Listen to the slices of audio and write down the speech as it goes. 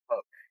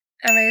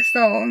Alright,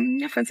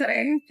 so for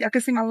today, y'all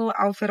can see my little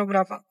outfit or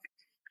whatever.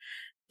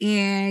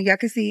 And y'all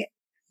can see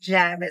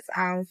Javid's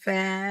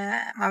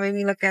outfit. My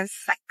baby looking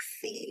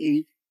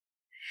sexy.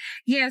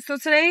 Yeah, so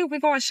today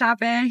we're going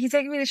shopping. He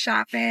taking me to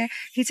shopping.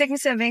 He taking me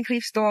to a Van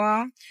Cleef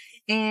store.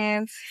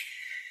 And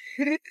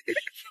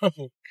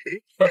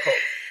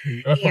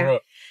yeah.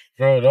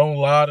 Bro, don't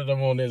lie to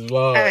them on this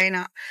vlog. Alright,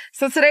 now.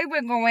 So today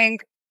we're going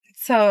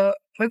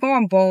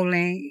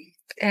bowling.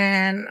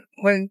 And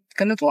we're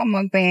gonna do a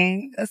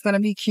mukbang. It's gonna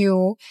be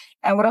cute.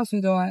 And what else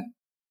we doing?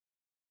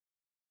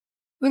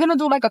 We're gonna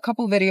do like a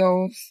couple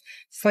videos.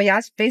 So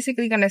y'all's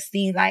basically gonna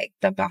see like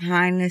the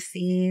behind the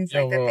scenes.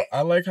 Yo, like bro,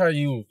 I like how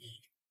you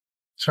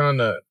trying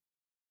to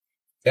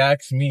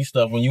ask me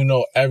stuff when you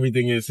know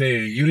everything is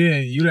here. You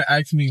didn't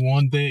ask me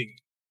one thing.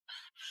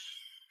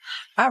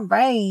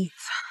 Alright.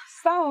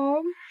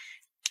 So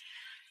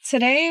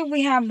today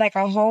we have like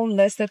a whole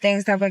list of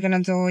things that we're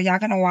gonna do. Y'all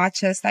gonna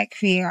watch us like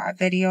create our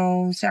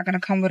videos. Y'all gonna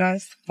come with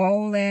us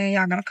bowling.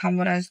 Y'all gonna come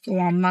with us do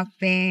our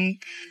mukbang.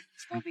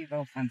 It's gonna be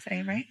real fun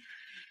today, right?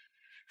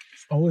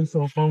 It's always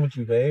so fun with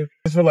you, babe.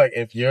 I feel like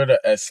if you're the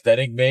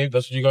aesthetic babe,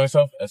 that's what you call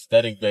yourself?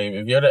 Aesthetic babe.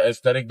 If you're the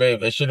aesthetic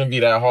babe, it shouldn't be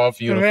that hard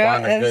for you to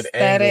find a good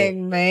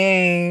angle.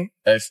 Babe.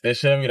 It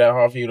shouldn't be that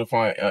hard for you to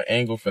find an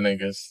angle for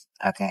niggas.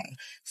 Okay.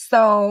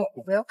 So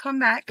we'll come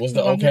back. Was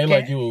the okay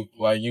like you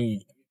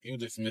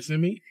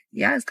dismissing me?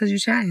 Yes, because you're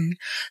chatting.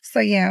 So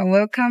yeah,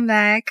 we'll come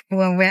back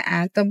when we're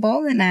at the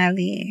bowling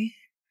alley.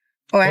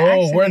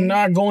 We're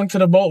not going to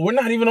the bowl. We're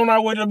not even on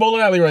our way to the bowling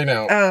alley right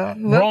now.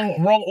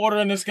 Wrong order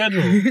in the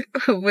schedule.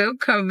 We'll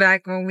come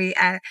back when we're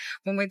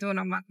doing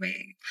a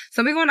mukbang.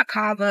 So we're going to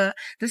Cava.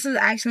 This is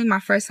actually my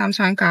first time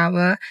trying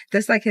Cava.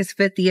 This is like his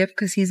 50th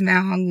because he's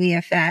mad hungry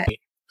and fat.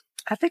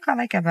 I think I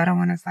like it better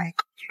when it's like.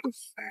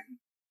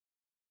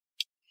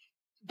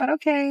 But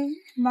okay,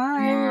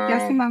 bye.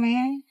 Y'all see my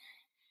man?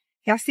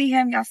 Y'all see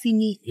him? Y'all see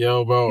me?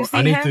 Yo, bro,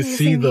 I need to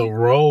see the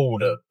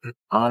road.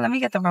 Oh, let me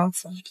get the road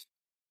too.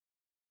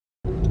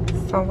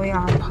 So we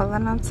are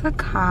pulling up to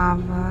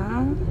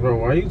Cava. Bro,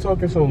 why are you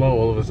talking so low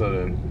all of a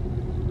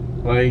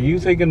sudden? Like, you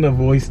taking the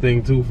voice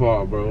thing too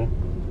far, bro.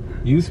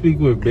 You speak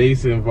with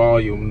bass and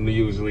volume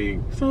usually.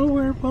 So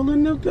we're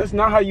pulling up. That's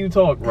not how you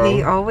talk, bro.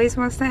 He always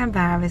wants to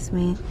embarrass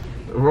me.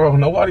 Bro,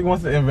 nobody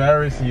wants to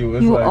embarrass you.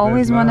 It's you like,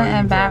 always want to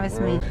embarrass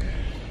me.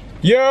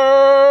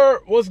 Yo,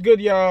 what's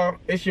good, y'all?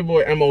 It's your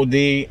boy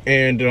MOD,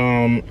 and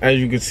as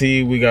you can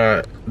see, we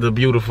got the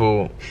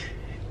beautiful,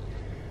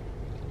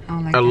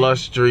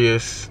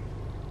 illustrious.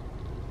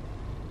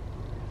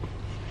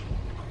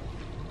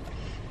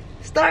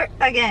 Start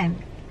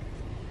again.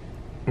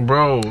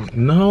 Bro,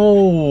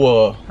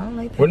 no.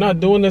 We're not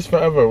doing this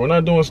forever. We're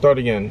not doing start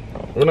again.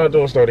 We're not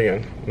doing start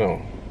again.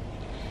 No.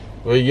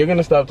 Well, you're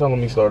gonna stop telling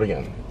me start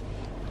again.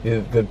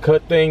 The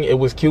cut thing, it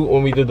was cute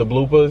when we did the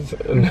bloopers.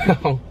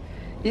 Now.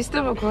 You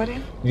still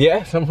recording?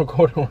 Yes, I'm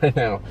recording right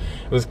now.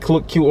 It was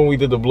cute when we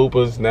did the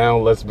bloopers. Now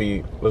let's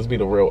be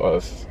the real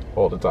us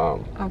all the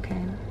time. Okay.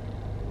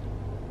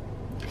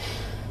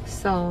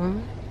 So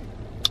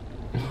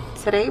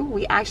today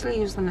we actually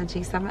using the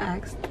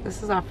G7X.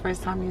 This is our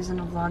first time using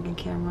a vlogging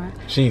camera.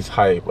 She's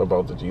hype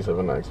about the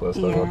G7X. Let's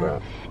talk about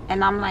that.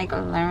 And I'm like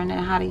learning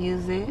how to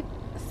use it.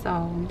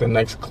 So the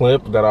next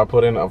clip that I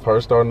put in of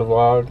her starting the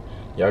vlog,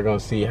 y'all gonna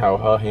see how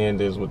her hand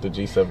is with the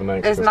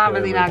G7X. It's not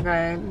really that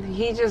good.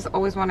 He just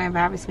always want to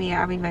embarrass me in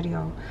every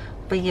video.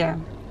 But yeah,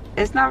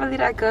 it's not really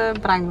that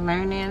good, but I'm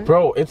learning.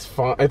 Bro, it's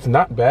fun. It's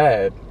not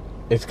bad.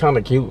 It's kind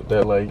of cute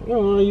that like,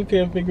 you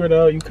can't figure it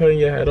out. You cutting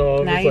your head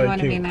off. Now it's you like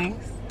want to be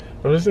nice?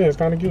 I'm just saying, it's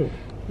kind of cute.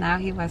 Now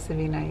he wants to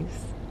be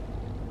nice.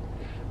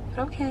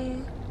 But okay.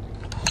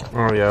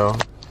 Oh, yo.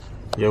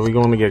 Yeah, we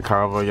going to get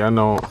Cava. Y'all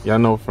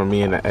know from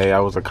me and the A, I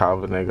was a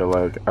Cava nigga.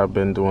 Like, I've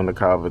been doing the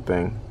Cava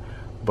thing.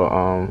 But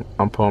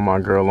I'm pulling my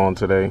girl on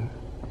today.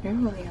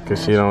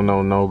 Because she don't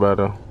know no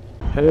better.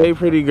 Hey,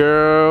 pretty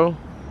girl.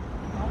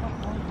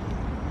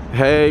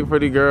 Hey,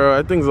 pretty girl.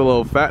 That thing's a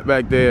little fat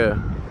back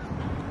there.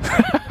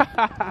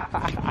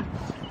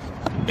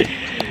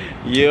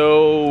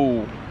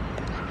 Yo.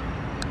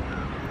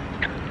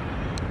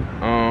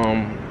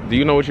 Do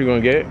you know what you're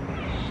gonna get?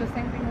 The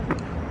same thing as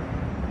me.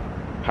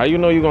 How you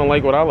know you're gonna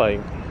like what I like?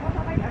 I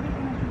like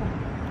everything that you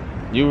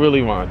like. You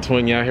really want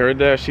twin? Yeah, I heard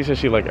that. She said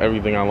she like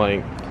everything I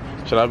like.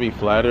 Should I be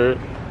flattered?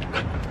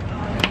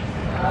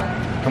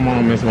 Come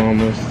on, Miss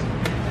Mamas.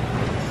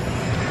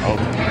 Oh,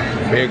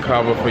 big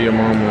Cava for your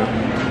mama.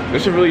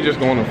 This should really just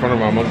go in the front of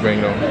my mukbang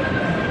though.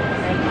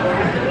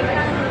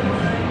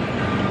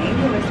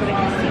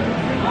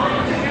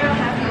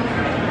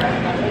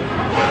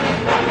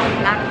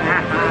 Not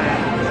that high.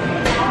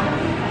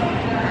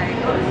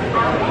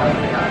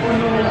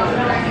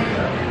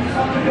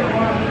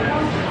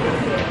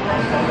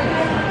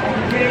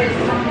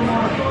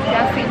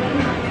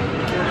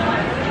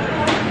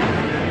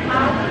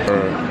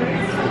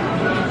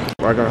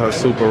 I got her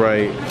super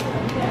right.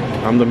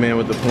 I'm the man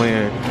with the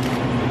plan.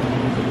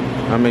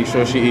 I make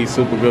sure she eats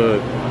super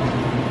good.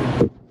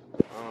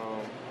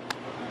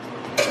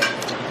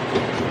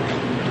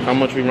 How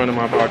much we run in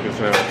my pockets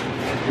now?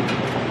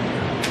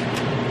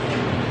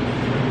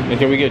 And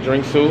can we get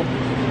drinks too?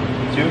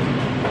 Juice?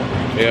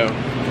 Yeah.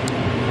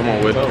 Come on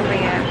with. But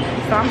yeah,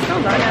 so I'm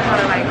still learning how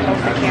to like hold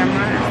the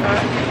camera and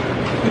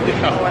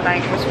stuff. Or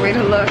like which way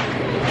to look.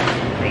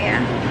 But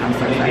yeah, I'm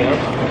so excited.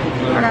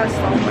 I got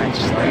so much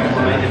stuff.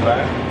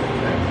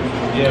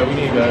 Yeah, we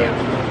need that.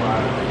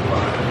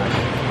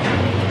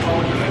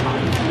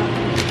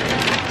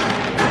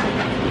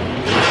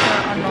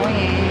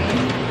 Annoying.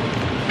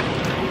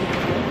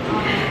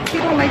 He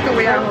don't like the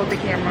way I hold the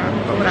camera,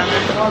 but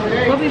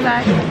whatever. We'll be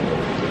back.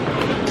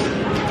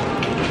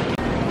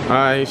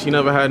 Alright, she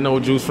never had no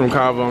juice from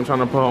Cava. I'm trying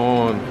to put her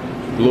on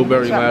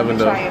blueberry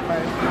lavender. Try it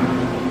first.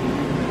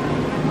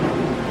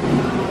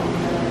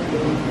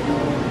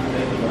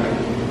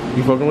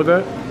 You fucking with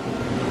that?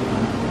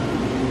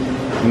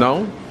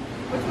 No?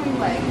 Which one you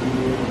like?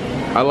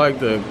 I like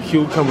the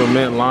cucumber,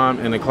 mint, lime,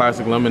 and the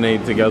classic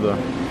lemonade together.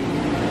 No, I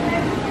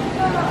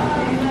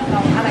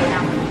like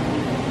that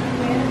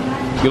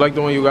one. You like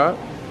the one you got?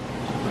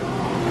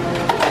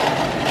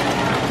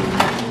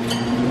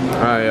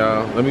 Alright,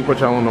 y'all. Let me put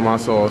y'all on to my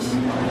sauce.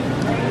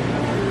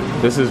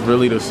 This is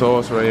really the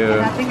sauce right here.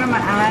 I think I'm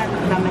gonna add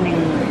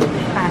lemonade.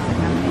 Classic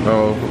lemonade.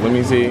 Oh, let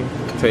me see.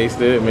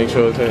 Taste it. Make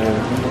sure it's in.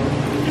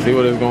 See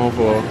what it's going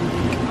for.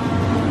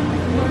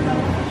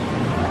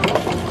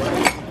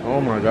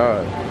 Oh my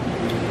god.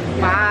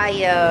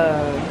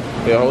 Fire.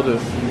 Yeah, hold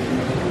this.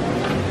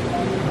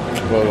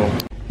 Whoa.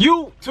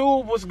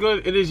 YouTube, what's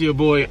good? It is your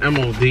boy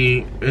MOD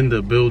in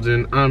the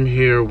building. I'm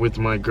here with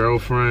my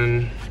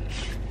girlfriend.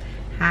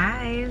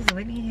 Hi, it's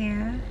Whitney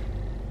here.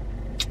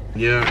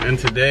 Yeah, and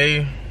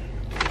today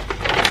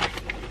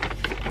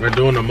we're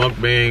doing a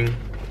mukbang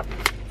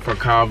for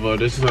Cava.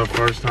 This is our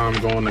first time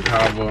going to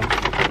Cava.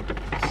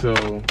 So,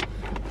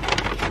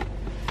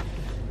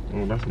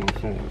 oh, that's my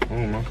phone.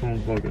 Oh, my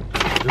phone's bugging.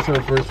 This is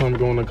our first time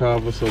going to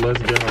Cava, so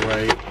let's get her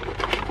right.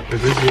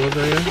 Is this yours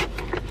right here?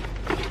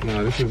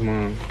 Nah, this is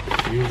mine.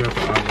 You got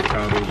the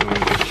avocado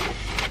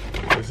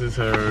joint. This is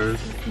hers.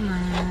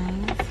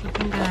 Nice.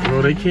 Looking good.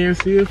 Bro, they can't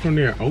see it from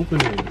there. Open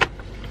it.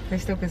 They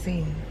still can see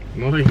it.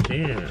 No, they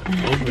can't.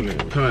 Open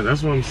it. Cut.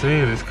 That's what I'm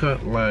saying. It's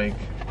cut like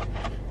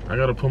I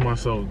gotta put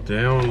myself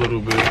down a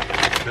little bit.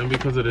 Then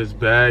because of this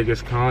bag,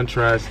 it's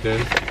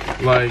contrasting.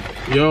 Like,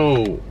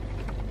 yo.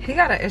 He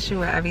got an issue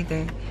with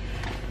everything.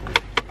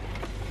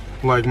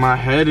 Like my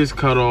head is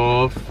cut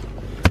off.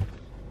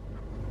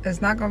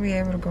 It's not gonna be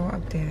able to go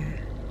up there.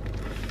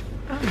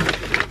 Oh.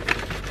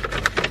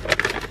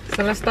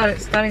 So let's start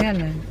again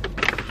then.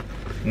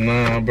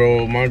 Nah,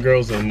 bro. My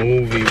girl's a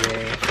movie, bro.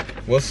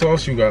 What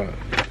sauce you got?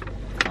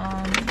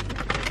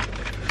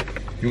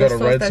 You got a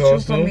red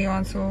sauce that you put too? me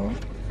on to.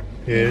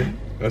 Yeah,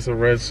 that's a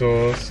red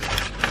sauce.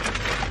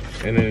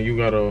 And then you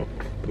got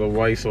the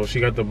white sauce. She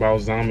got the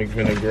balsamic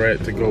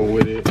vinaigrette to go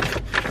with it.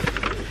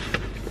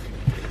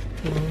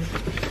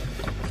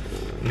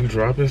 You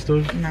dropping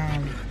stuff? No.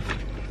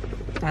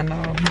 I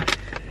know.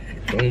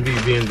 Don't be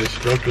being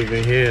destructive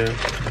in here.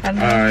 I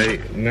know.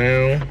 Alright,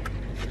 now,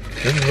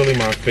 this is really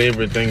my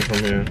favorite thing from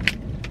here.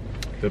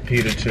 The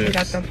pita chips. We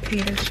got the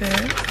pita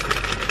chips.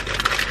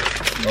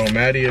 Oh,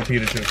 Maddie and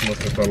pita chips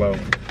must have fell out.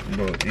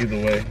 But either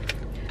way.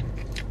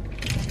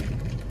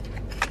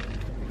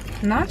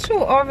 Not you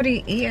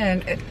already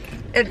eating.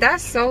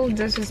 That's so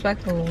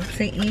disrespectful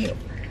to eat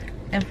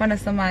in front of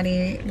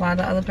somebody while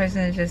the other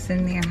person is just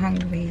sitting there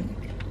hungry.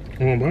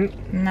 You want a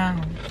bite?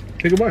 No.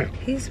 Take a bite.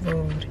 He's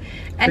rude.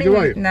 Take a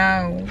bite.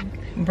 No.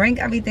 Bring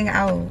everything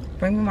out.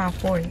 Bring me my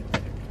fork.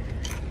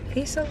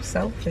 He's so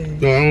selfish.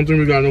 No, I don't think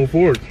we got no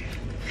fork.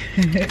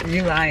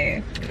 You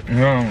lying.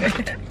 No.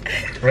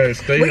 Right,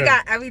 stay We there.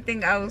 got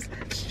everything else.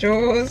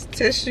 Straws,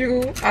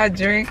 tissue, our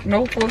drink.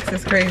 No forks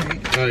is crazy.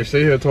 Alright,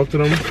 stay here. Talk to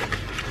them.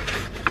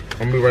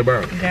 I'm gonna be right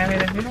back. Damn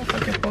it, if you don't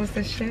fucking post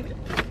this shit.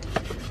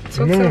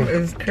 Talk to him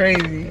is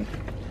crazy.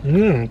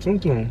 Yeah,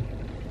 talk to them.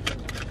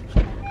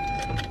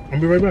 I'll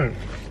be right back.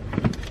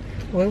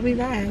 We'll be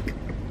back.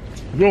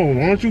 Yo,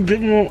 why don't you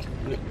get me?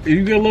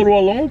 You get a little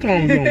alone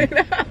time though. No.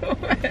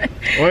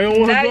 Why you don't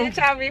want Now to you're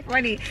trying to be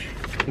funny.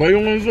 Why you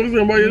don't want to say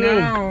something about yourself?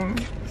 No.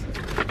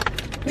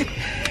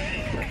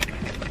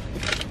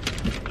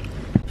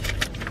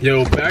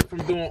 Yo, back from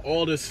doing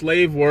all the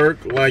slave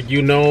work, like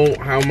you know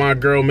how my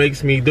girl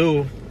makes me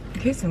do.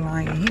 He's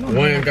lying. He don't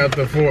Wayne know. got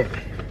the fork.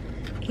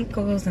 He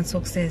goes and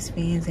talks to his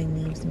fans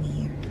and leaves me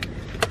here.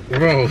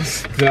 Bro,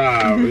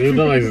 stop. You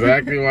know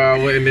exactly why I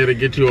went in there to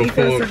get you a He goes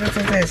fork. to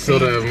his So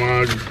fans. that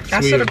my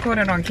I sweet... should have caught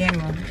it on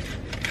camera.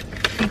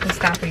 People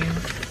stopping you.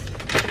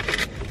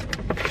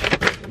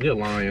 You're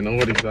lying.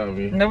 Nobody stopped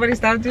me. Nobody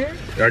stopped you?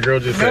 That girl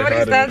just Nobody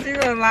said stopped you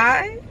to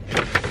lie?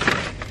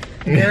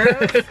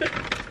 Girls,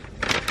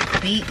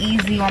 be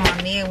easy on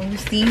my man. When you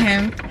see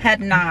him,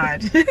 head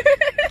nod.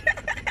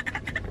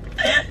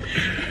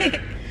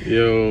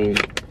 Yo.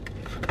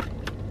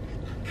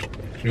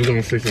 You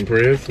gonna say some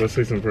prayers? Let's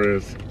say some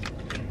prayers.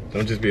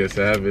 Don't just be a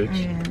savage.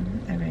 Yeah,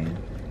 alright.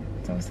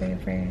 Don't say a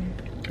prayer.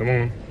 Come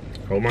on.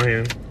 Hold my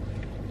hand.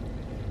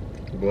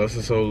 Bless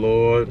us, O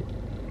Lord,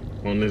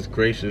 on this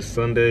gracious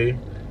Sunday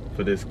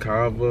for this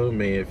Cava.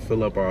 May it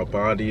fill up our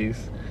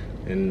bodies.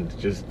 and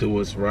just do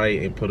us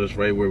right and put us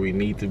right where we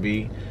need to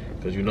be.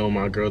 Because you know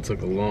my girl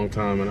took a long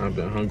time and I've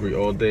been hungry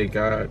all day,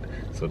 God.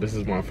 So this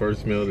is my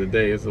first meal of the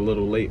day. It's a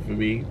little late for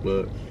me,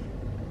 but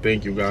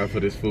thank you, God, for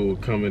this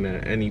food coming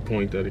at any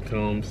point that it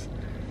comes.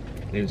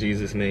 In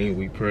Jesus' name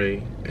we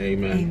pray.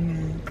 Amen.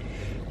 Amen.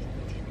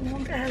 No,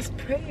 guys,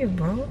 pray,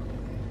 bro.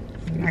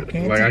 Like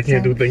I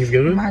can't do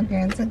Thanksgiving? My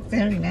grandson,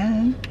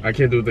 I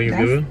can't do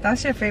Thanksgiving?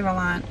 That's your favorite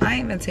line. I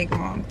didn't even take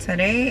long.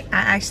 Today, I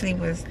actually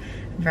was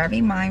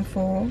very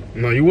mindful.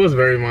 No, you was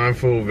very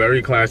mindful,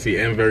 very classy,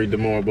 and very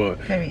demure, but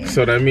Period.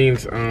 so that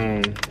means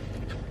That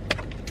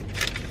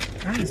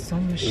is so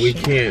much we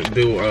shit. can't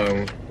do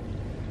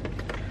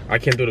I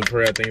can't do the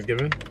prayer at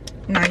Thanksgiving?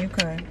 No, you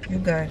could. You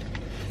good.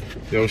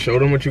 Yo, show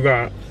them what you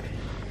got.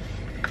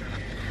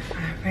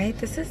 Alright,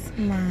 this is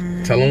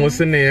mine. Tell them what's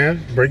in there.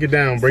 Break it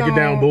down. Break it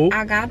down, boo.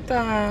 I got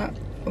the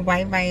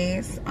white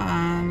rice,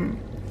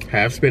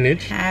 Half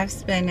spinach. half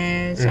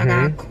spinach. I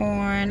got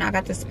corn. I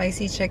got the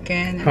spicy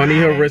chicken. Honey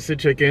harissa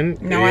chicken.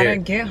 No, I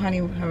didn't get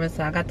honey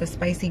harissa. I got the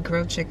spicy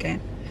grilled chicken.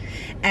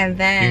 And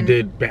then You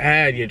did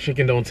bad. Your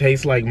chicken don't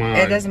taste like mine.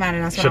 it doesn't matter.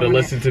 That's what Should I have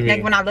wanted. listened to me.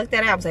 Like when I looked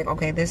at it, I was like,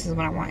 okay, this is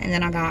what I want. And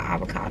then I got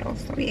avocado.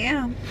 So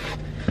yeah.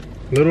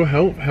 Little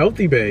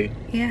healthy bae.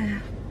 Yeah.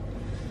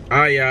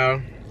 Alright,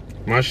 y'all.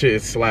 My shit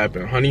is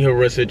slapping. Honey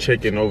harissa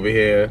chicken over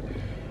here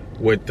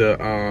with the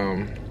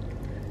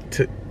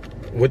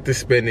with the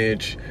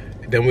spinach.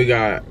 Then we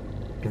got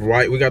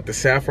the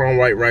saffron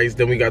white rice.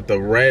 Then we got the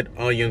red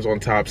onions on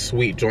top,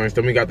 sweet joints.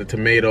 Then we got the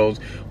tomatoes.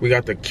 We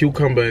got the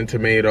cucumber and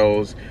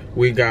tomatoes.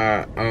 We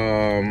got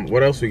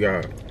what else we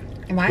got?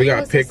 Why We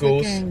got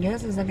pickles.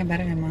 Yours is looking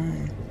better than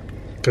mine.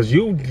 Cause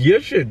your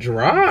shit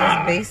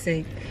dry. It's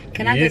basic.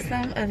 Can I get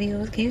some of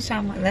yours? Can you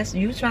try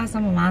you try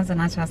some of mine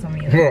and I try some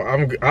of yours.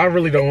 Bro, I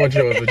really don't want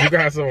yours, but you can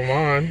have some of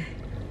mine.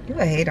 You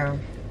a hater.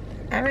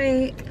 All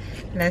right,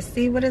 let's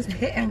see what it's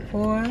hitting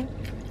for.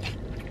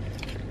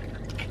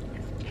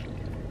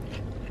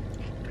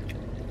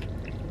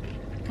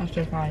 I'm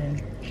still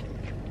fine.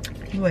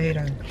 You a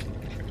hater.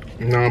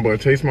 Nah, but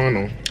taste mine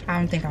though. I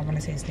don't think I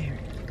want to taste there.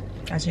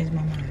 I changed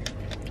my mind.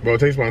 Bro,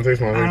 taste mine. I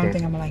don't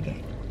think I'm gonna like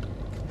it.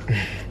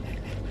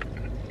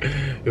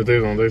 Yo,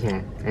 taste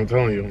mine. I'm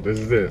telling you, this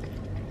is it.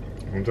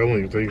 I'm telling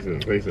you, taste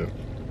it.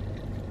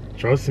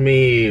 Trust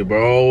me,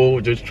 bro.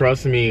 Just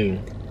trust me.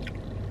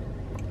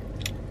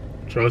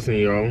 Trust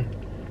me, yo.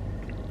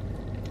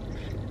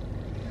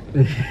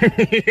 Yeah.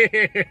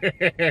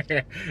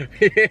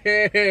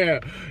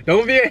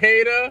 Don't be a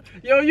hater.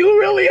 Yo, you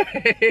really a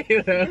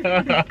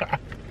hater.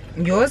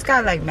 Yours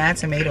got like mad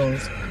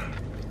tomatoes.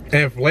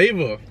 And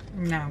flavor.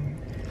 No.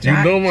 You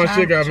know my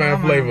shit got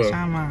mad flavor.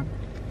 Try mine.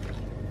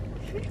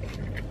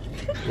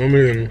 I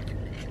mean,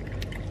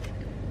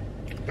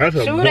 that's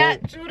a Chew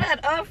that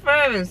up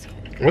first.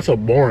 That's a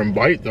boring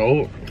bite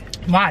though.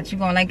 Watch, you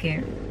gonna like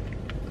it.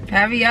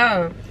 Hurry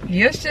up.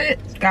 Your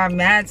shit got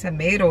mad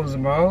tomatoes,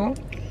 bro.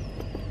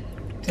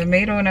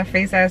 Tomato in a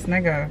face ass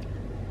nigga.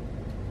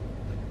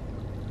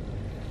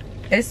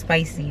 It's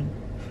spicy.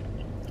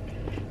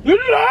 You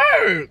just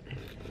hurt.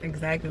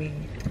 Exactly.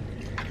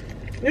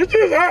 You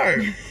just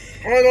hurt.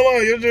 I'm not gonna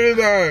lie, your shit is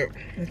hurt.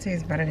 It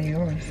tastes better than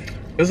yours.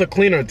 It's a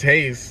cleaner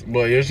taste,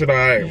 but your shit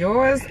alright.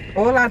 Yours,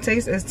 all I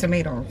taste is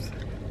tomatoes.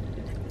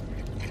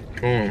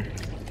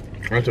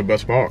 That's the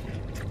best part.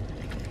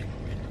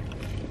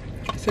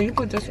 So you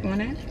put this on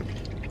it?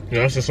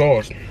 Yeah, that's the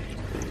sauce.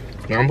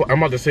 Now I'm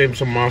about to save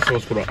some of my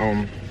sauce for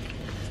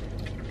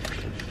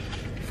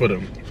the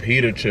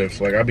pita chips.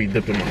 Like I be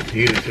dipping my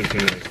pita chips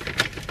in this.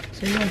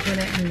 So you gonna put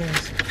it in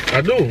this? I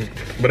do,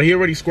 but he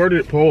already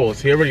squirted.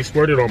 Pause. He already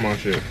squirted on my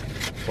shit.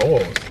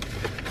 Pause.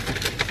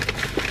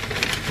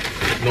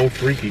 No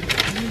freaky.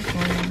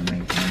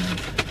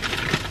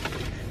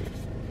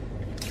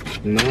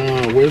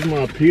 Nah, where's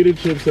my pita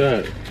chips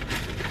at?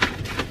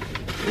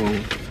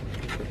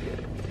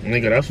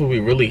 Nigga, that's what we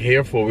really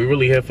here for. We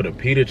really here for the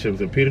pita chips.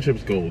 The pita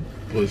chips go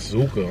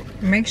bazooka.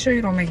 Make sure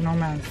you don't make no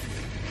mess.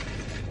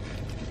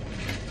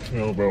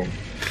 No, bro. Like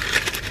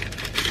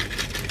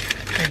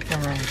for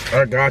real.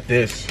 I got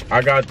this.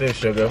 I got this,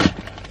 sugar.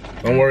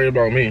 Don't worry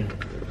about me.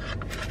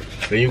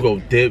 Then you go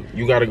dip.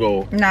 You gotta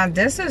go. Now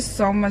this is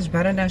so much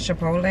better than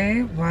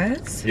Chipotle.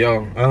 What?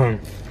 Yo,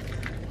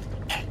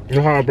 you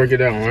know how I break it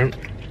down, right?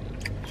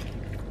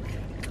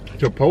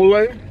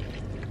 Chipotle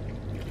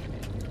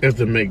is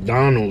the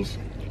McDonald's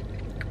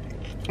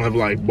of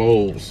like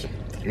bowls.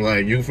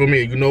 Like, you feel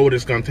me? You know what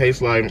it's gonna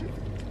taste like,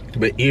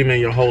 but even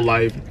your whole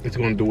life, it's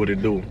gonna do what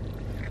it do.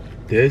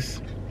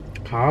 This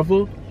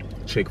Cava,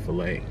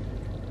 Chick-fil-A.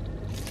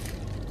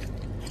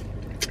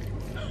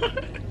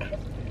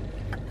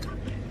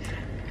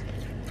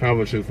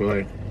 Cava,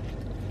 Chick-fil-A.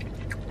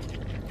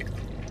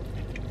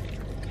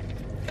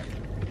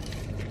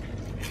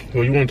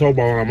 So you want to talk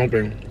about what I'm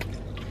open?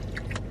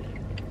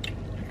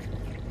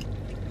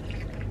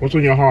 What's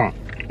in your heart?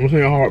 What's in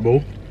your heart,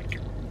 boo?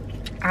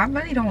 I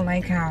really don't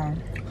like how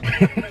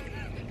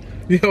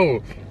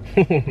Yo.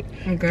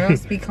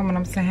 girls be coming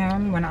up to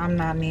him when I'm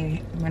not near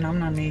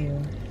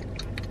you.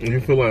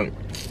 You feel like,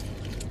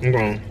 I'm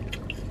going,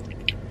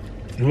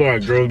 You look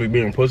like girls be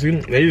being pussy.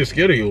 They just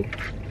scared of you.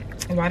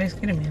 Why they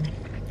scared of me?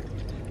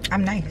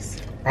 I'm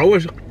nice. I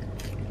wish.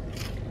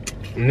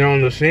 Now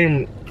in the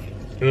same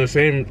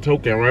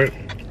token, right?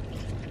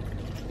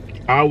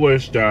 I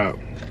wish that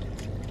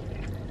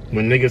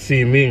when niggas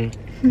see me,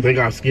 they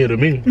got scared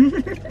of me. Them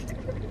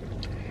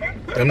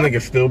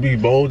niggas still be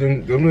bold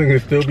and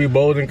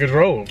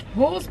control.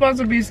 Who's supposed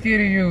to be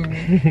scared of you?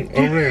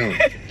 Oh man,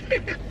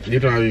 you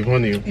trying to be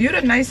funny? You're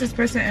the nicest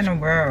person in the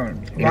world.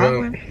 Why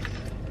Well, would...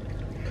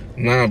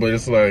 Nah, but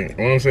it's like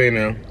what I'm saying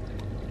now.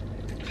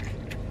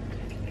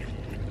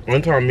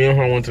 One time, me and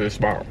her went to the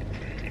spot,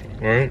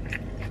 right?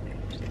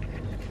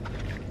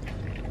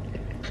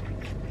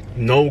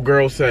 No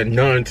girl said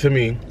nothing to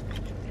me,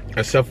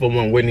 except for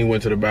when Whitney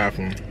went to the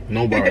bathroom.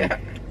 Nobody.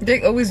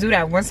 They always do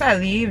that. Once I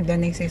leave,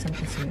 then they say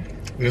something to me.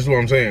 This is what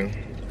I'm saying,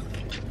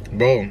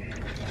 bro.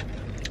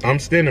 I'm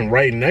standing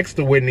right next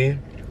to Whitney.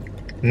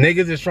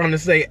 Niggas is trying to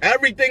say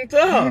everything to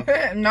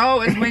her.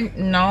 No, it's when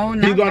not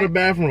You go to the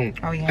bathroom.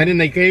 Oh yeah. And then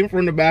they came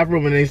from the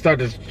bathroom and they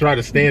started to try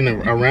to stand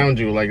around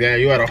you like that.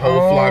 You had a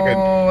whole flock of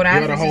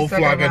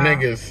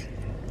niggas.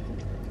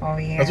 Oh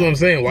yeah. That's what I'm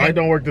saying. Why it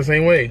don't work the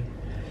same way?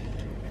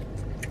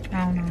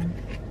 I don't know.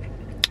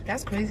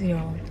 That's crazy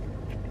though.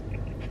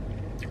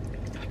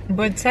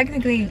 But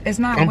technically, it's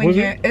not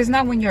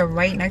when you're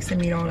right next to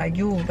me though. Like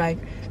you like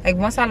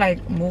once I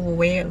like move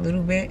away a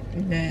little bit,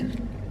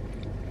 then.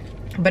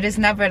 But it's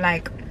never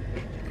like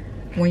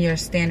when you're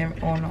standing.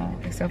 Oh no,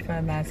 except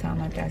for that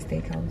time at that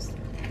steakhouse.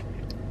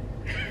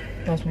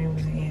 That's when you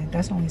was here.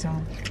 That's the only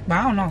time. But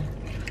I don't know.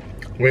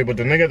 Wait, but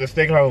the nigga at the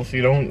steakhouse,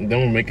 you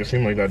don't make it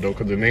seem like that though,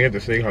 because the nigga at the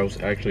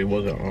steakhouse actually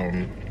wasn't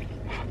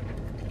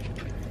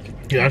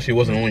he actually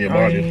wasn't on your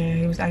body. Yeah,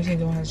 he was actually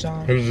doing his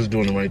job. He was just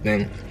doing the right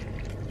thing.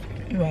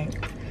 Right.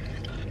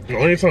 The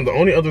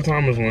only other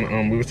time was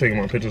when we was taking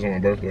my pictures on my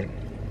birthday.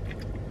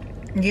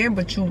 Yeah,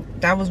 but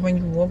that was when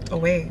you walked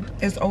away.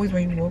 It's always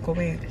when you walk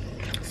away.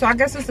 So I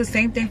guess it's the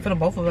same thing for the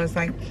both of us.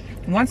 Like,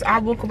 once I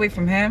walk away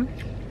from him,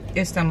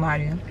 it's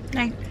somebody.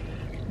 Like,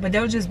 but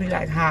they'll just be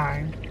like,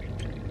 hi.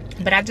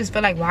 But I just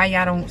feel like, why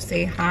y'all don't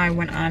say hi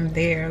when I'm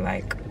there?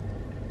 Like,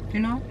 you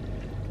know?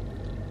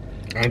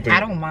 I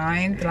don't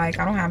mind. Like,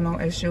 I don't have no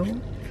issue.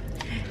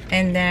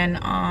 And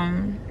then,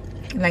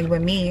 like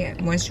with me,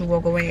 once you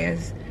walk away,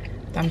 is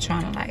them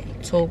trying to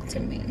like talk to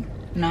me,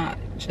 not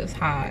just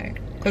hi.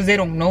 Because they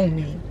don't know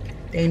me.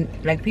 They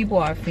like people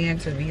are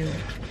fans of you.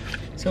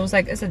 So it's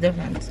like it's a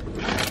difference.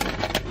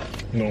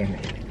 No,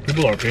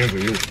 people are fans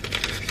of you.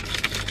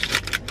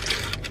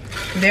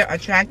 They're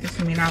attracted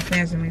to me, not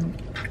fans of me.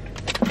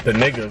 The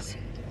niggas.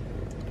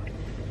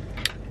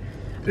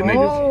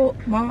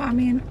 Well, I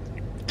mean,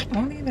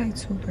 only like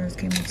 2 girls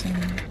came up to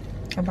me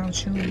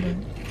about you. But...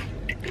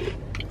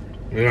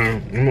 Yeah,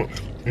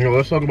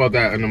 let's talk about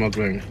that in the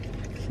mukbang.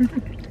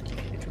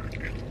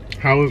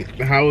 How is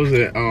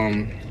it?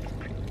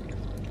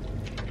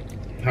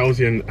 How's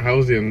your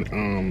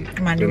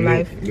my new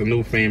life? The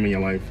new fame in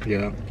your life?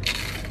 Yeah.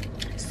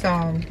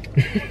 So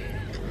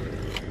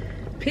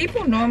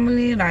people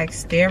normally like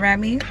stare at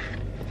me,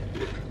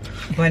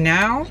 but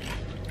now,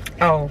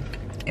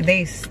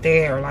 they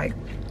stare like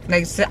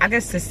so I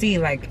guess to see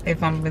like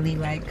if I'm really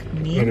like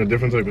me. Like a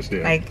different type of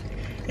stare. Like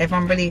if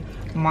I'm really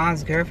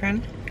mom's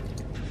girlfriend.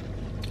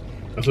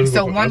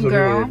 So one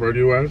girl refer to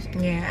you as?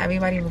 Yeah,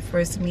 everybody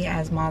refers to me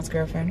as mom's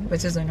girlfriend,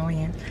 which is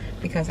annoying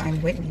because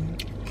I'm Whitney.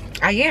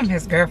 I am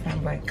his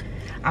girlfriend, but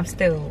I'm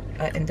still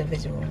an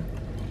individual.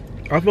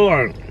 I feel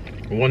like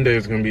one day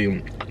it's gonna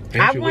be.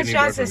 I want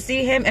y'all to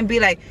see him and be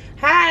like,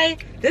 "Hi,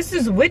 this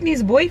is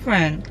Whitney's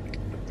boyfriend.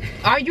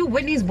 Are you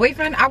Whitney's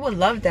boyfriend?" I would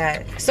love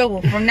that. So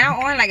from now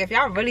on, like if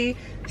y'all really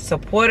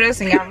support us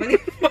and y'all really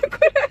fuck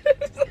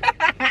with us,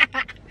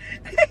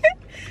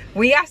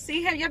 when y'all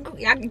see him,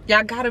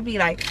 y'all gotta be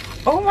like,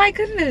 "Oh my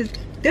goodness,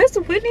 this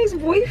is Whitney's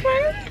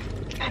boyfriend."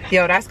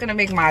 Yo, that's gonna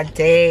make my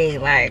day.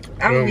 Like,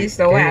 I'm gonna be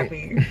so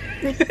happy.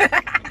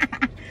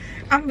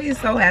 I'm gonna be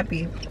so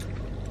happy.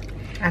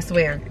 I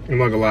swear. I'm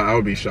not gonna lie, I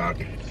would be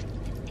shocked.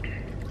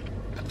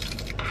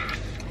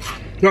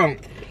 No,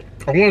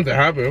 I want it to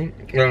happen.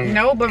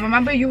 No, but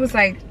remember you was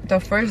like,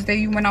 the first day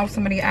you went out,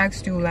 somebody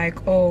asked you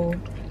like, "Oh,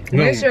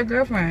 where's your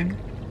girlfriend?"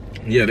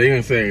 Yeah, they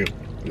didn't say,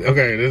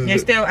 okay, this is... You're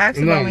still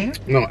asking about me?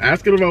 No,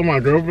 asking about my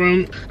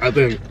girlfriend, I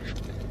think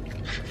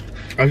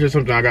that's just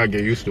something I gotta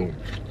get used to.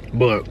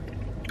 But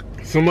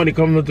somebody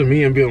coming up to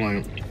me and being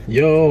like,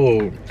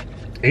 "Yo,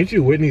 ain't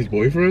you Whitney's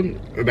boyfriend?"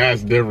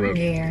 That's different.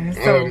 Yeah.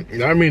 So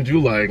that means you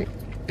like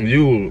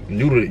you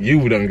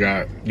done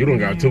got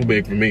too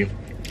big for me.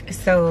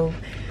 So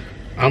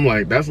I'm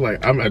like,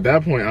 I'm at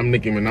that point I'm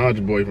Nicki Minaj's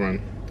boyfriend.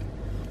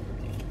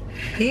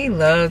 He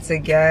loves to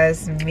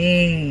gas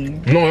me.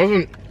 No,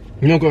 that's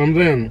cause I'm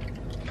saying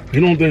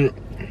you don't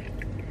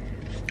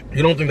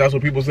think that's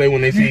what people say when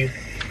they see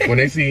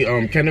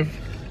Kenneth?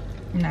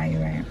 No,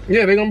 you're right.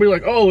 Yeah, they're gonna be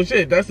like, "Oh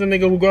shit, that's the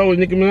nigga who go out with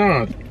Nicki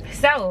Minaj."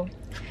 So,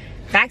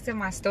 back to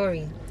my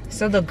story.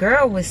 So the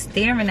girl was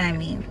staring at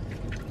me.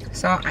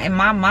 So in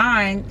my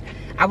mind,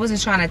 I wasn't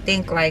trying to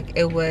think like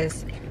it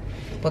was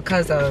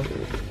because of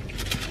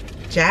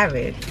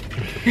Jared.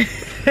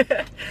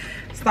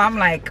 So I'm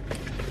like,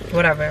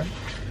 whatever.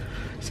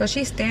 So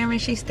she's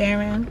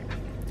staring.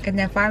 And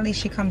then finally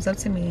she comes up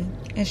to me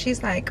and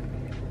she's like,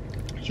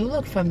 you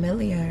look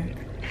familiar.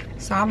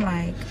 So I'm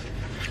like,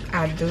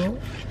 I do.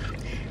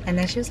 And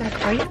then she was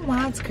like, are you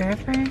Mom's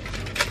girlfriend?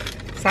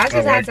 So I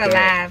just had to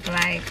laugh.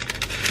 Like,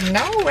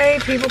 no way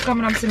people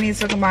coming up to me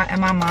talking about,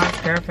 am I Mom's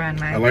girlfriend?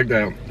 Like, I like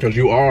that. Because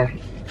you are.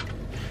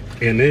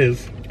 And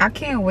is. I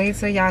can't wait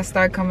till y'all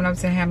start coming up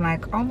to him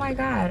like, oh my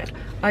God,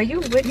 are you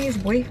Whitney's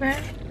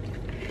boyfriend?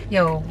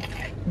 Yo,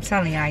 I'm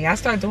telling y'all, y'all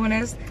start doing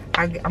this,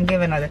 I'm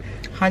giving another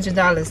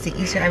 $100 to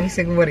each and every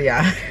single one of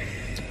y'all.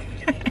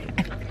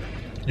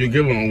 You're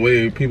giving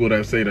away people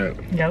that say that.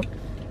 Yep.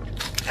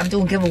 I'm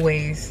doing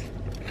giveaways.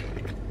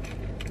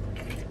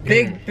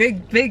 Big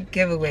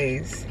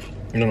giveaways.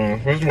 No,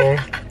 first of all,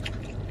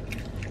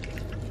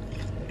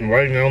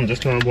 right now, I'm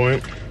just turning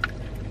point.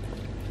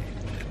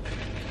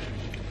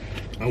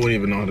 I wouldn't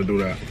even know how to do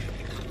that.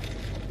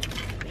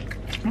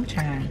 I'm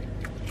trying.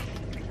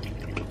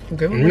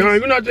 Giveaways? No,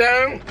 you're not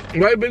trying.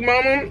 Right, Big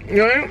Mama?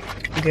 Yeah?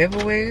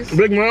 Giveaways?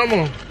 Big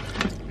Mama,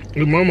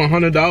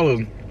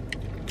 $100.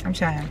 I'm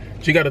trying.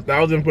 She got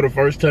 1,000 for the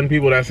first 10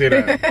 people that say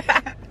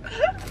that.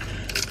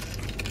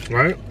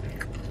 Right?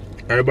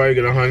 Everybody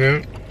get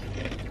 100.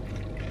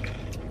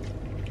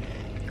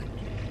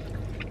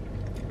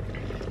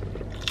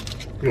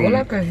 All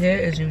I could hear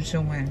is you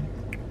chewing.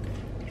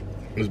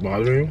 It's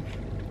bothering you?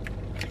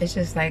 It's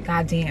just like,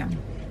 goddamn.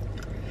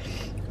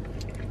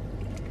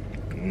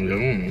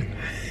 Yeah.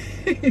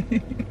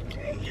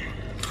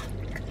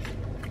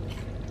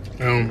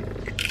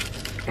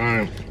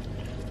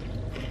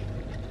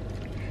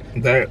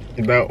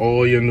 That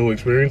all your new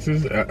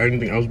experiences?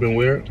 Anything else been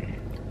weird?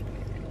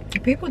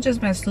 People just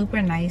been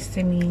super nice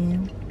to me.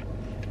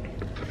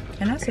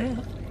 And that's it.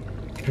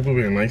 People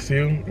being nice to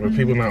you? Or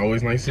people not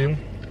always nice to you?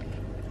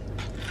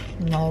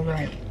 No,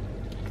 right.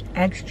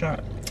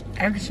 Extra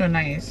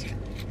nice.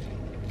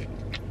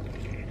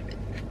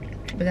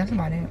 But that's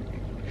about it.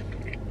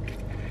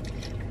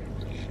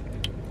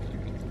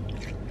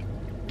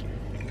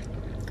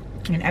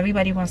 And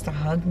everybody wants to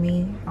hug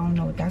me. I don't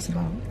know what that's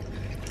about.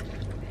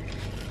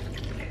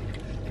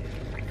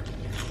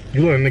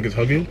 You letting niggas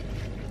hug you?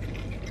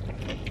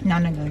 No,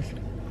 niggas.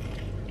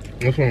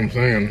 That's what I'm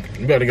saying.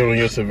 You gotta go on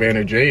your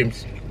Savannah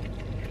James.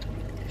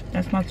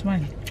 That's my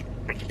twin.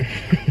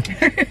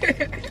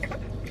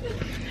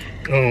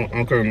 Oh,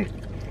 okay.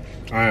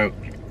 Alright.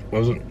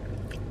 Wasn't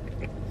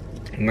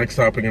next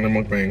topic in the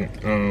mukbang.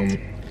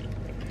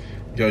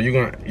 Yo, you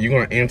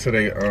gonna answer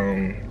the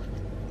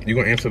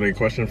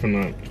question from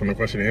the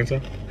question and answer?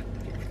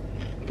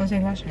 What's the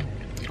question?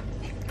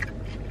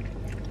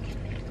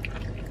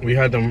 We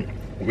had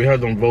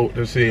them vote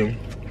to see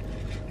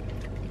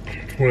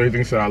who they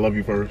think said I love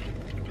you first.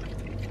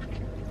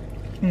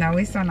 No,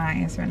 we still not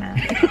answering that.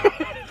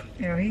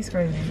 Yo, he's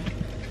crazy.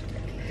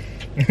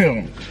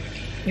 Yeah.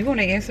 You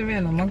want to answer it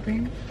in the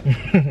mukbang?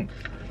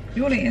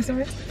 You want to answer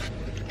it?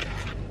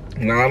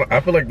 No, I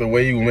feel like the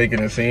way you making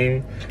it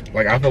seem,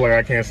 like I feel like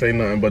I can't say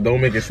nothing, but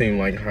don't make it seem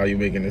like how you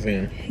making it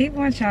seem. He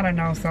wants y'all to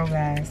know so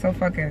bad. So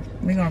fuck it.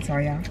 We gonna tell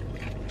y'all.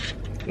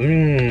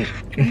 You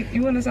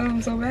want to tell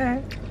him so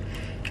bad?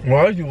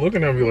 Why are you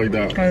looking at me like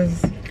that?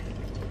 Because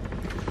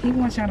he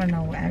wants y'all to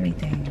know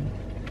everything.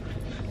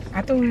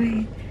 I thought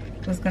we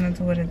was gonna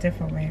do it a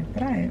different way,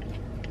 but alright.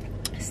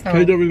 So how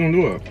you thought we gonna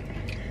do it?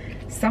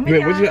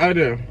 Wait, what's your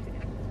idea?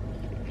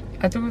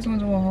 I thought we was gonna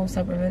do a whole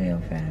separate video,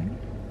 fam.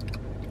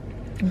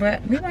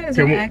 But we might as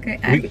well act.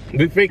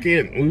 We fake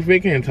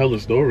can't tell the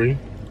story.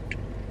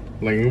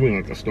 Like we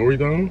like a story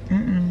though.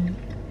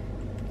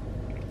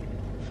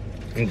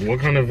 What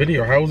kind of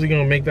video? How is he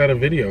gonna make that a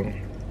video?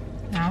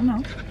 I don't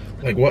know.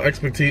 Like what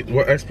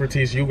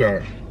expertise you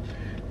got?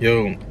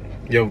 Yo,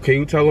 can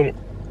you tell him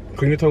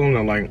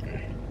that like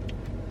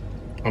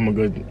I'm a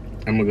good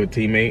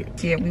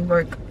teammate? Yeah, we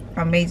work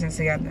amazing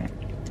together.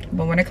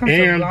 But when it comes to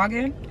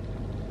vlogging,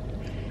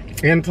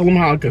 and tell them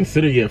how I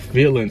consider your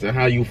feelings and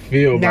how you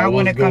feel about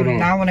what's going on.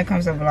 Now when it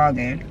comes to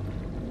vlogging.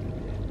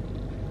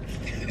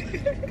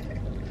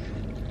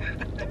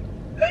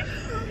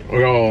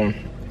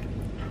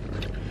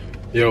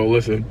 Yo,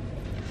 listen.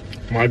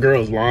 My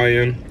girl's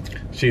lying.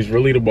 She's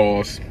really the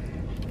boss.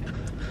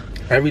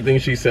 Everything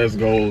she says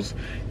goes,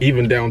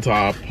 even down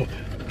to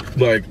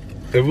like,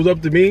 if it was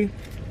up to me,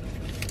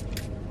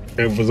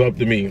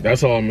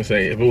 that's all I'm gonna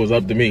say. If it was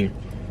up to me,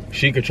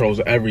 she controls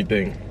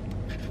everything.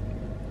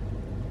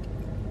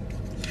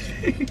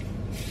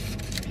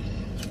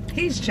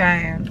 He's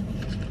trying.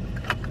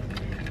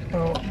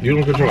 Oh, you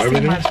don't control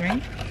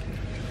everything?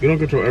 You don't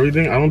control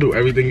everything? I don't do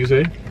everything you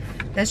say?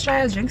 Let's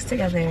try our drinks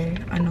together.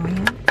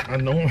 Annoying. I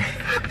know.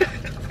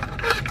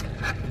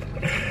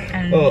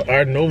 Oh,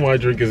 I know my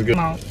drink is good.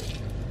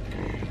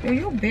 Yo,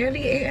 you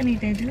barely ate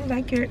anything. Do you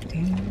like your...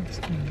 Damn,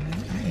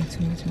 I ate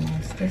too much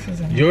mouse. This is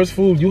enough. Yours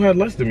food, you had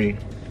less than me.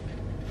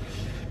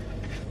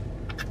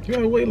 You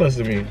had way less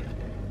than me.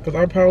 Because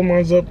I piled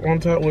mine up on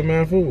top with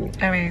mad food.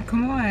 I mean,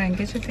 come on,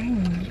 get your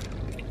thing.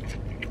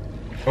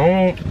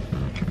 Oh,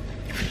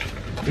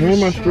 where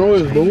my straw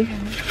is, boo?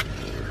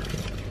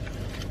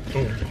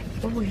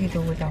 What would he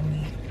do without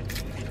me?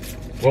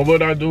 What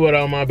would I do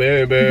without my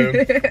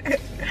baby?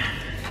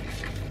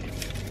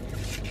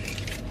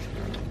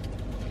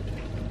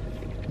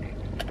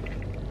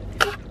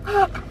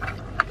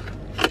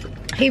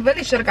 He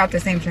really should have got the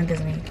same drink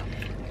as me.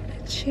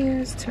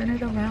 Cheers. Turn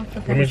it around for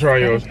Let me try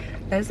yours.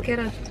 Let's get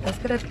a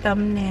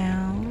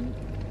thumbnail.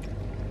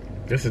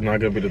 This is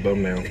not gonna be the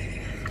thumbnail.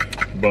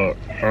 But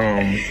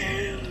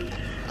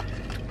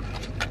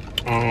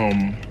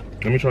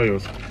let me try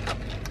yours.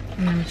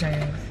 Let me try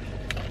yours.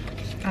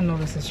 I know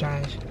this is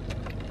trash.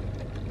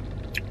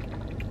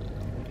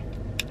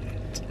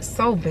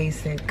 So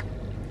basic.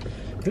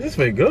 This is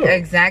fake good.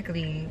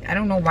 Exactly. I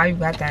don't know why you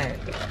got that.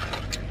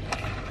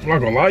 I'm not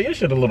gonna lie, your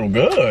shit a little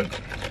good.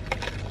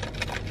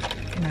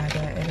 Nah,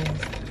 that it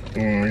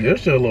is. Your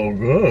shit a little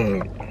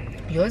good.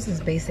 Yours is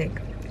basic.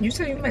 You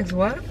said you mix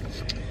what?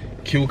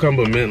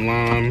 Cucumber, mint,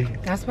 lime.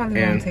 That's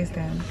probably why I don't taste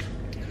that.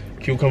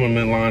 Cucumber,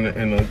 mint, lime,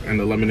 and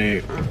the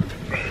lemonade.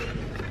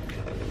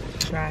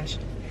 Trash.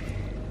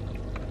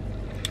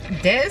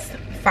 This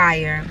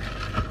fire.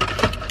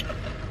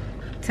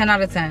 10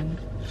 out of 10.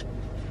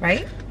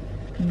 Right?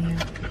 Yeah.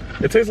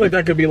 It tastes like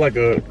that could be like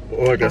a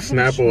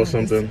Snapple or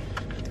something.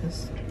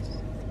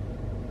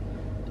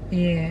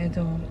 Yeah, it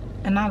do.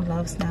 And I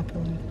love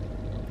Snapple.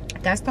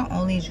 That's the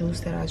only juice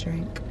that I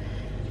drink.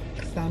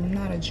 Because I'm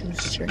not a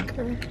juice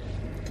drinker.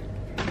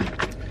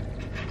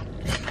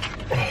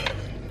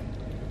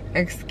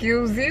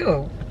 Excuse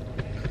you.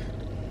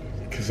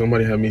 Because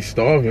somebody had me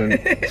starving.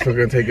 It's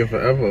gonna take it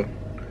forever.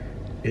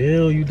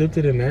 Ew, you dipped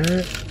it in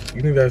that?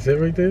 You think that's it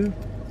right there?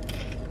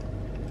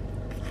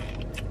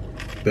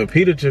 The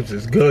pita chips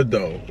is good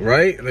though,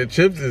 right? The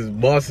chips is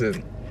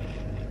bussin'.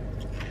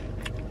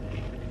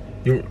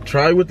 You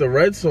try with the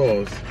red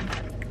sauce.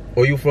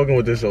 Or you fucking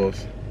with this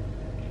sauce?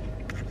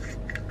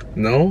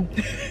 No?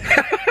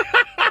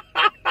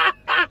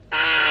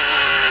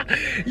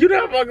 You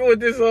not fucking with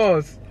this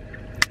sauce.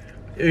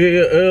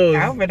 Yeah,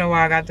 I don't even know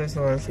why I got this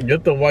sauce.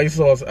 Get the white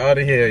sauce out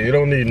of here. You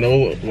don't need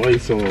no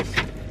white sauce.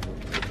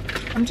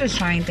 I'm just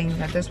trying things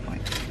at this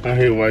point. I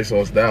hate white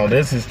sauce. Now,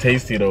 this is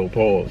tasty though,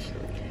 pause.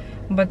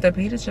 But the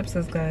pita chips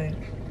is good.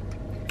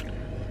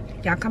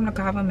 Y'all come to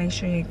Cava, make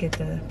sure you get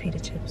the pita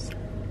chips.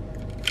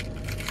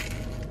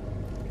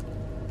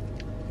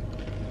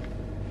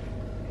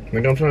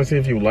 Like, I'm trying to see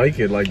if you like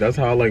it. Like, that's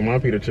how I like my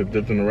pita chip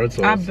dipped in the red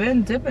sauce. I've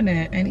been dipping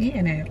it and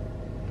eating it.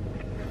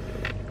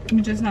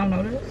 You just now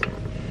notice?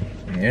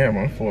 Yeah,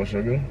 my fault,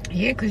 sugar.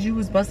 Yeah, because you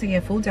was busting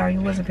your food down.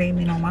 You wasn't paying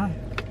me no mind.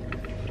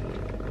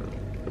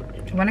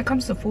 When it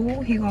comes to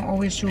food, he gonna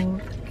always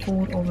choose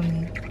food over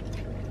me.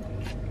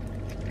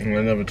 I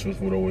never choose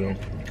food over you.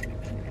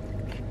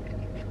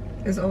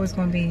 It's always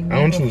gonna be me.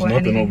 I don't choose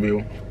nothing over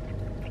you.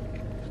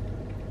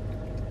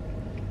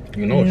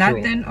 You know it's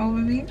nothing over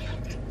me?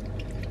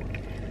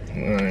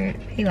 Right.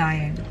 He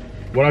lying.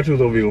 What I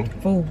choose over you?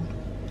 Food.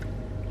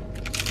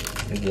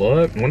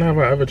 What? When have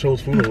I ever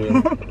chose food over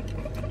you?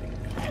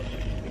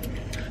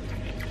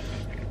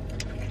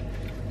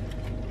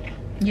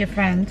 Your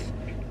friends.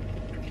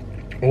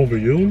 Over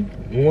you?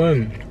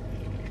 When?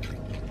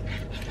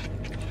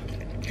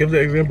 Give the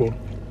example.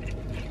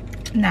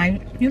 Nah,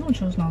 you don't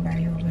choose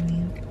nobody over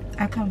me.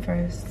 I come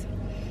first.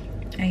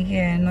 And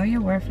yeah, know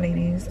your worth,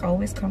 ladies.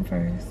 Always come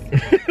first.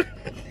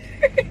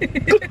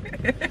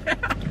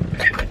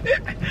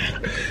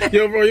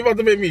 Yo, bro, you about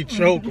to make me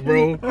choke,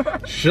 bro.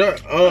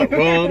 Shut up,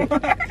 bro.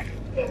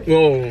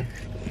 Whoa.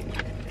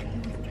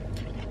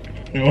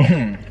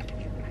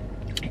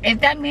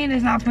 If that man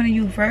is not putting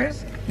you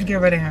first,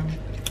 get rid of him.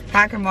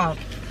 Pack him up.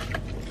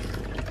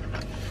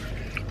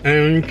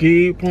 And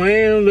keep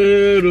playing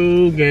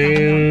little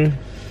game.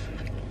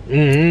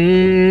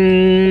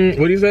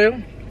 What do you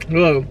say?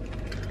 Look,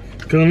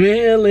 come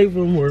in late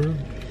from work.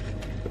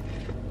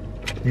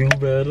 You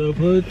better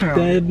put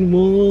that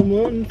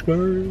woman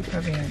first.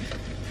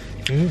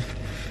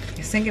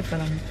 Sing it for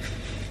them.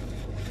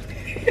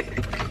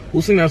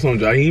 Who sing that song,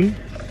 Jaheim?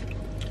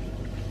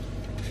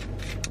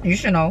 You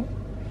should know.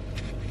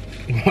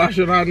 Why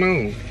should I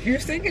know? You're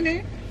singing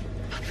it.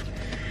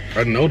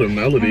 I know the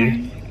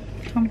melody.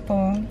 I'm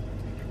full.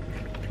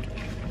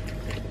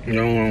 You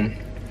know,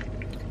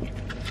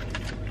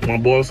 my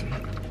boss.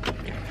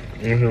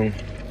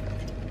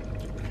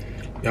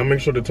 Y'all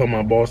make sure to tell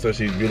my boss that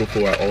she's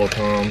beautiful at all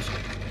times.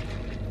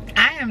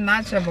 I am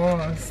not your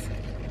boss.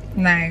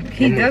 Like,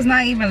 he does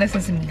not even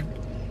listen to me.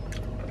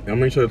 Y'all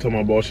make sure to tell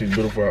my boss she's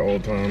beautiful at all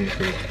times.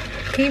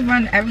 He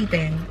run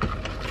everything.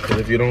 Cause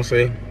if you don't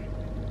say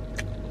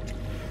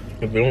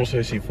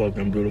she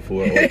fucking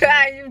beautiful at all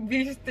times. You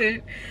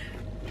beasted.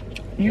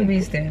 You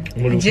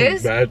beasted.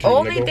 Just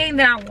only thing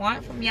that I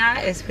want from y'all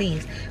is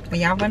please, when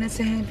y'all run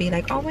into him, be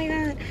like, oh my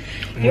god,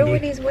 you're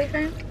Whitney's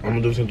boyfriend? I'm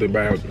gonna do something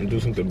bad. Do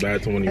something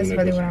bad to one of you niggas. That's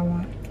really what I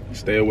want.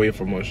 Stay away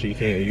from her. She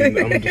can't. I'm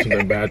gonna do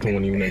something bad to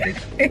one of you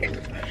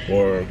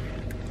niggas.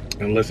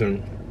 And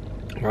listen,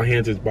 my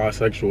hands is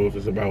bisexual if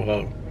it's about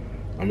her.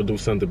 I'm gonna do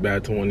something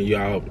bad to one of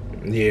y'all.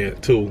 Yeah,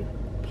 too.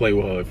 Play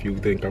with her if you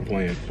think I'm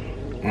playing.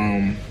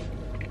 I'm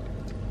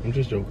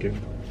just joking.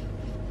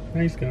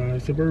 Nice guy,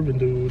 suburban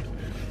dude.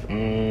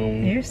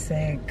 You're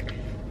sick.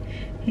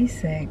 He's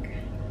sick.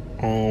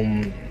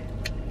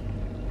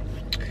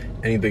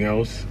 Anything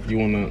else you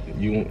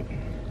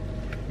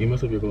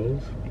mess up your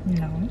clothes?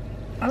 No.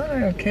 I look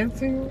like a kid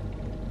to you.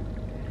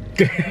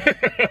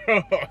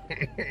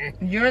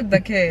 You're the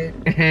kid.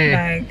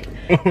 Like,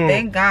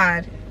 thank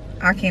God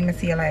I came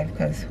into your life,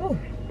 because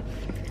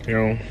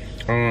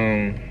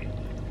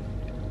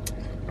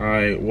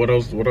alright, what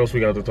else we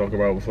got to talk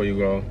about before you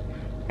go?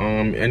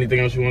 Anything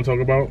else you want to talk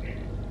about?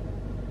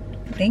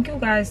 Thank you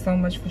guys so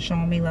much for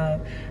showing me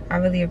love. I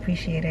really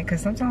appreciate it,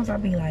 because sometimes I'll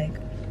be like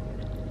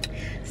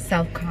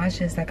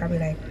self-conscious. Like, I'll be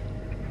like,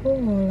 oh,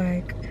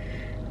 like,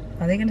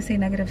 are they gonna say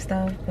negative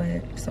stuff?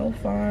 But so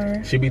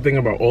far, she be thinking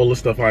about all the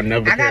stuff I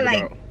never cared got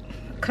like about.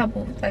 a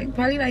couple, like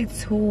probably like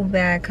 2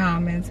 bad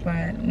comments,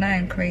 but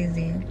nothing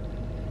crazy.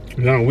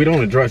 No, we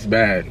don't address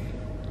bad.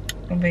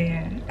 But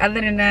yeah,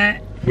 other than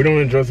that, we don't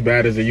address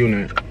bad as a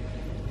unit.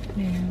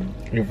 Yeah.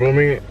 You feel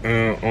me?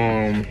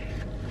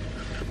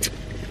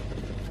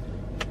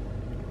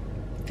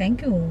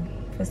 Thank you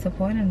for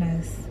supporting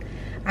us.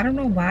 I don't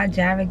know why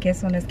Jared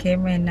gets on his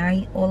camera and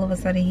now all of a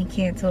sudden he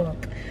can't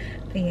talk.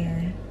 But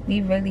yeah, we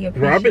really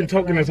appreciate it. Bro, I've been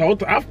talking this whole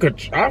time. I've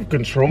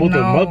controlled the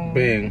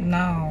mukbang.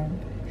 No.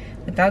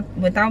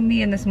 Without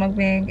me in this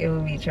mukbang, it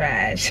would be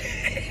trash.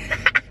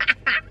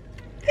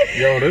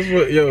 This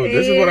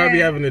is what I be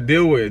having to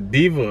deal with.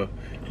 Diva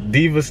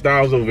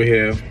Styles over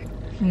here.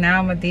 Now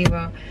I'm a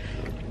diva.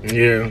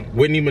 Yeah,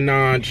 Whitney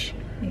Minaj.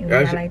 Yeah,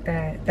 I like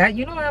that. That,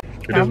 you know what?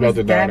 That was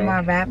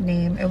my rap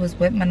name. It was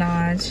Whit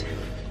Minaj.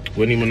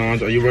 Whitney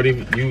Minaj, are you ready?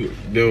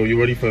 You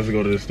ready for us to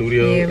go to the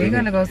studio? Yeah, we're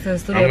gonna go to the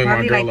studio.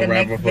 Probably like the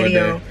next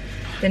video.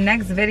 The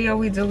next video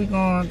we do, we're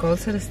gonna go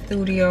to the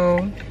studio.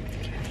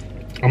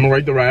 I'm gonna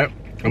write the rap.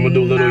 I'm gonna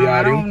do Little Yachty.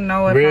 I don't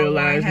know if real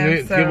ass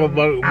nigga. Give a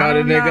fuck about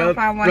a nigga.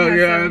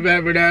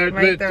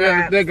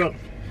 Nigga.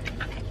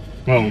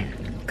 Oh.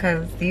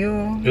 Cause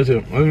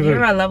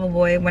you're a lover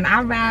boy. When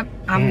I rap,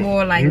 I'm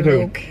more like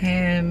Lil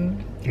Kim.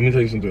 Let me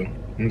tell you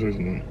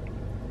something.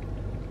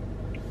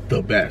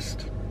 The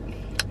best.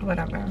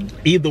 Whatever.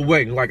 Either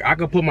way, like I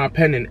could put my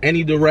pen in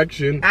any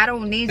direction. I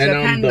don't need your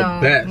pen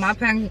though. Best.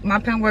 My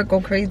pen work go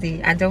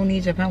crazy. I don't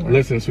need your pen work.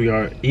 Listen,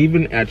 sweetheart,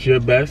 even at your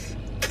best,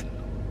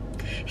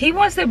 he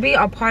wants to be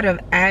a part of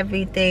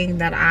everything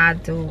that I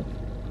do.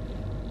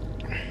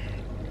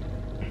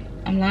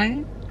 I'm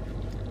lying?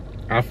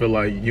 I feel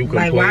like you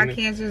complaining. Like, why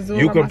can't you do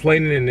you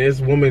complaining and this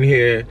woman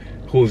here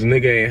whose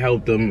nigga ain't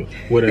helped them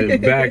with a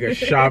bag of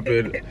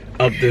shopping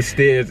up the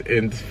stairs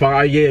in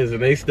 5 years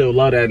and they still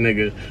love that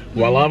nigga.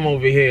 While I'm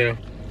over here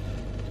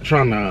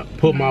trying to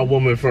put my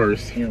woman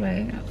first. You're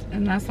right.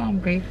 And that's why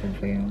I'm grateful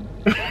for you.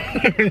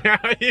 Now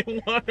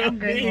you wanna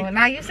grateful.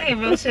 Now you saying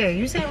real shit.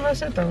 You saying real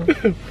shit though.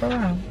 For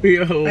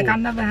real. Yo. Like, I've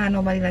never had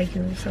nobody like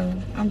you, so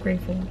I'm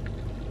grateful.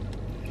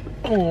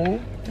 Oh.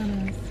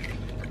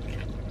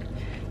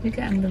 You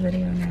can end the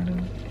video now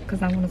though,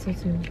 because I want to talk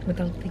to you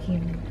without the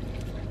camera.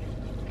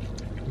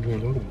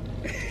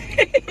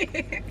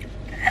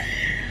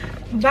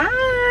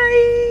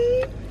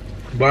 Bye.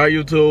 Bye,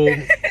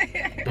 YouTube.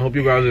 I hope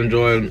you guys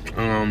enjoyed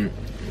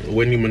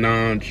Whitney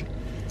Minaj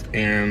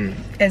and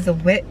it's a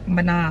Whit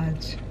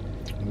Minaj.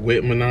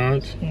 Whit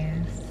Minaj?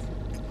 Yes.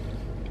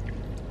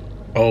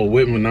 Oh,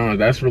 Whit Minaj.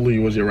 That's really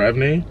was your rap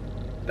name?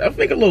 That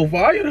think a little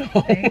fire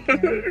though. That's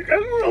a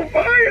little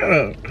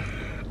fire.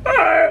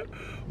 Alright.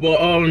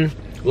 Well,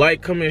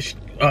 like, comment,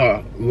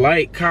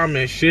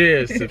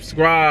 share,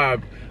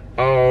 subscribe.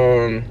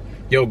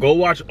 Yo, go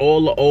watch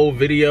all the old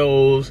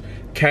videos,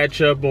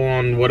 catch up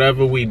on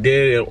whatever we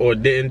did or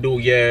didn't do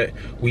yet.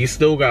 We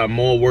still got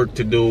more work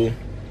to do.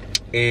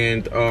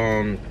 And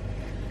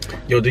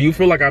yo, do you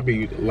feel like do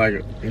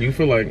you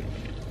feel like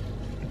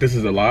this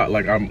is a lot?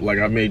 Like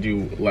I made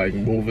you like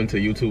move into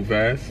YouTube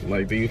fast?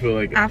 Like, do you feel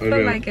like I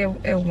feel like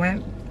it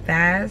went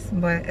fast,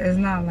 but it's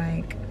not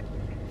like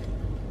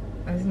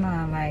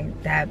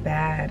that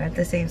bad at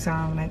the same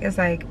time. Like,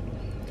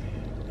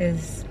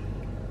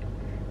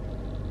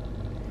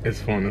 it's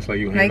fun. It's like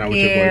you hanging out with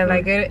your boyfriend.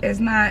 Like, it's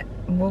not,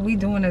 what we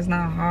doing is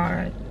not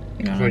hard.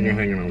 You know, it's like you're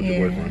hanging out with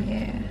your boyfriend.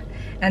 Yeah.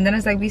 And then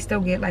it's like we still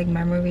get like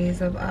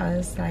memories of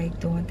us like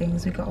doing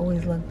things. We could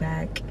always look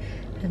back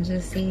and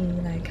just see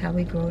like how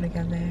we grow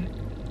together.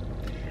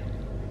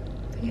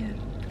 Yeah.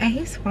 And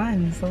he's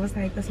fun, so it's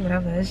like, it's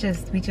whatever. It's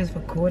just, we just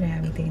recording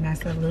everything.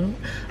 That's a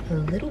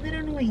little bit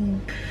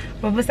annoying.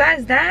 But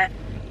besides that,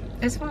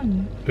 it's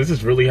fun. This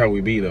is really how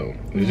we be though.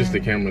 It's just the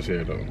cameras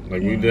here though.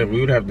 Like we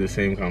would have the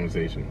same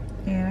conversation.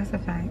 Yeah, that's a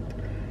fact.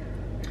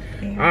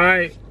 Yeah.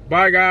 Alright,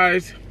 bye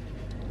guys.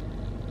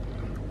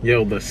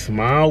 Yo, the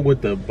smile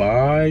with the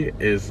bye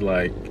is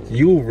like,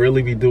 you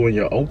really be doing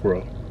your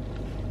Oprah.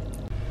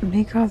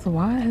 Because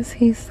why is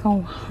he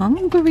so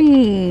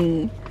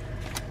hungry?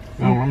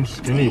 Oh, I'm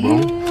skinny, bro.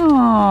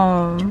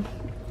 Damn.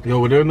 Yo,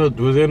 was there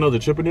another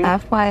chip in there?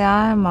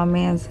 FYI, my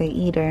man's a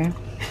eater.